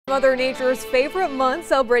Mother Nature's favorite month,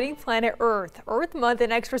 celebrating planet Earth. Earth Month,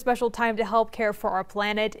 an extra special time to help care for our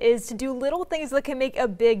planet, is to do little things that can make a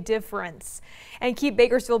big difference. And Keep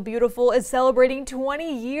Bakersfield Beautiful is celebrating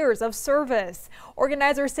 20 years of service.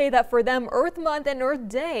 Organizers say that for them, Earth Month and Earth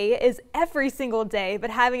Day is every single day, but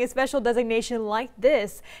having a special designation like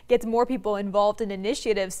this gets more people involved in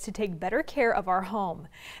initiatives to take better care of our home.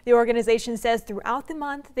 The organization says throughout the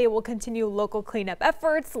month, they will continue local cleanup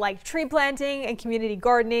efforts like tree planting and community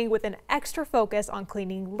gardening, with an extra focus on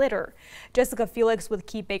cleaning litter. Jessica Felix with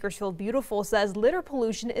Keep Bakersfield Beautiful says litter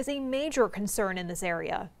pollution is a major concern in this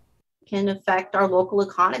area. It can affect our local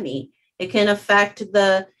economy. It can affect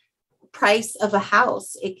the price of a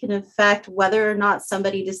house. It can affect whether or not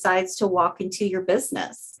somebody decides to walk into your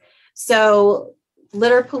business. So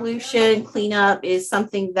litter pollution cleanup is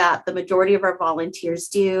something that the majority of our volunteers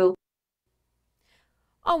do.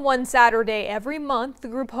 On one Saturday every month, the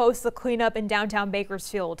group hosts a cleanup in downtown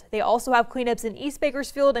Bakersfield. They also have cleanups in East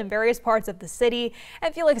Bakersfield and various parts of the city.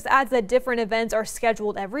 And Felix adds that different events are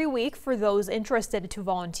scheduled every week for those interested to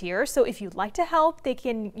volunteer. So if you'd like to help, you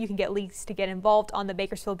can get links to get involved on the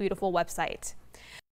Bakersfield Beautiful website.